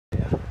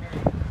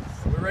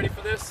ready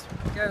for this?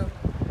 Go.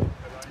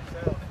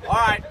 All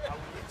right.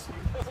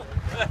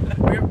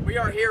 We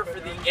are here for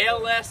the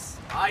ALS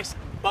Ice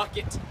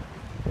Bucket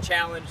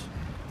Challenge.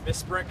 Miss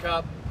Sprint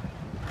Cup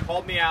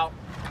called me out,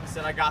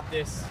 said I got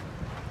this.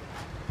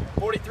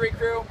 43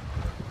 crew,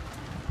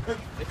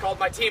 they called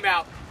my team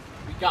out.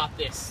 We got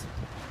this.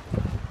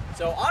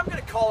 So I'm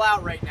gonna call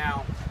out right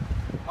now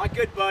my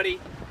good buddy,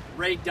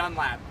 Ray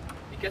Dunlap,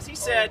 because he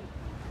said,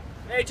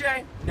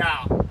 AJ,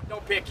 no,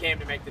 don't pick him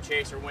to make the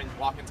chase or win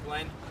Watkins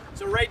Glen.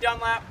 So Ray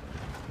Dunlap,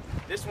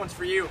 this one's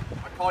for you.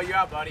 I call you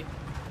out, buddy.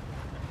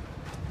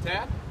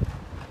 Tad?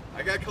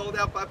 I got called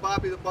out by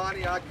Bobby the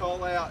Bonnie. I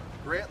call out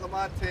Grant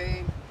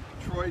LaMontagne,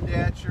 Troy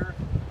Datcher,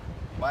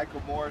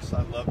 Michael Morris.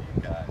 I love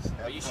you guys.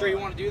 Are you sure you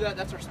want to do that?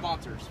 That's our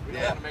sponsors. We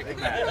don't want to make them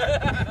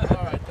mad.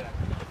 All right then.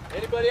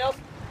 Anybody else?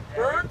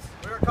 Burns?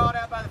 We were called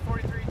out by the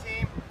 43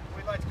 team.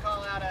 We'd like to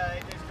call out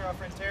AJ's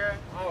girlfriend Tara.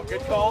 Oh,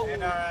 good call.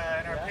 And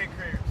our pig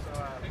crew. So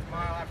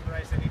tomorrow after the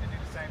race, they need to do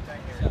the same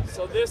thing here.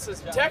 So this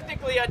is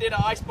technically I did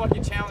an ice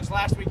bucket challenge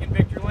last week in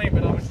Victory Lane,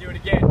 but I'm gonna do it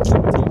again. So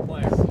I'm a team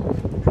player.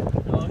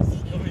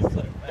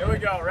 Here we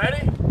go.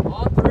 Ready?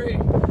 On three.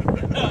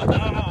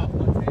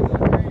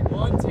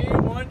 One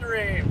team, one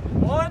dream.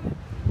 1,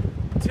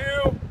 2,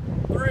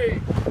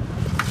 3.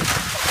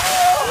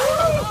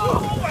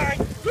 Oh my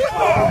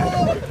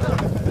God!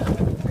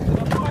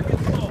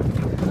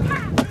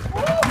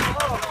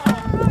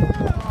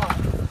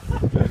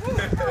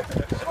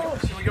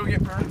 Should we go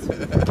get Burns?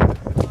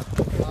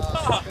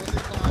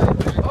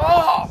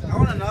 Oh! I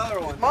want another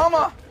one.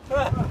 Mama!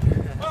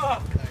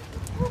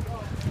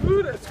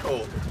 Ooh, that's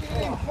cold.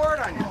 Getting hard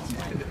on you.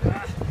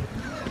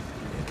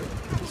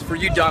 It's for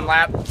you,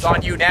 Dunlap. It's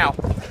on you now.